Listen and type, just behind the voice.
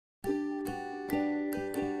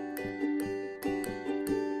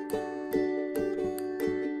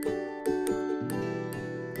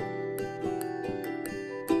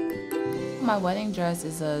my wedding dress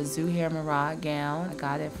is a Zuhair Murad gown. I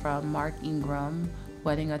got it from Mark Ingram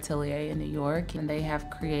Wedding Atelier in New York, and they have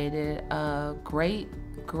created a great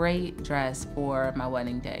dress for my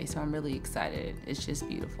wedding day, so I'm really excited. It's just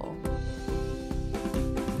beautiful.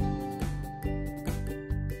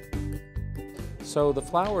 So the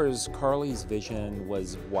flowers, Karli's vision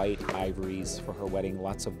was white ivories for her wedding,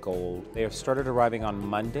 lots of gold. They have started arriving on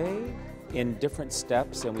Monday in different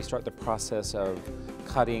steps, and we start the process of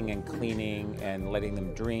cutting and cleaning and letting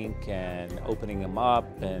them drink and opening them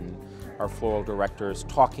up, and our floral directors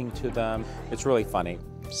talking to them. It's really funny.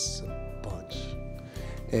 It's a bunch.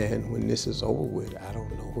 And when this is over with, I don't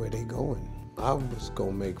know where they're going. I was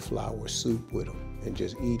gonna make flower soup with them and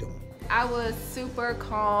just eat them. I was super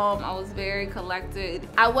calm. I was very collected.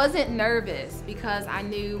 I wasn't nervous because I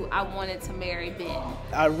knew I wanted to marry Ben.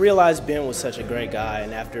 I realized Ben was such a great guy,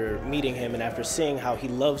 and after meeting him and after seeing how he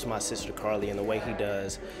loves my sister Karli and the way he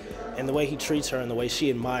does, and the way he treats her and the way she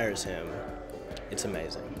admires him, it's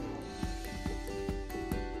amazing.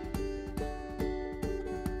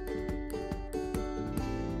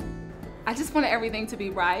 I just wanted everything to be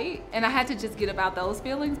right, and I had to just get about those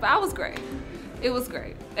feelings, but I was great. It was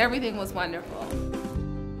great. Everything was wonderful.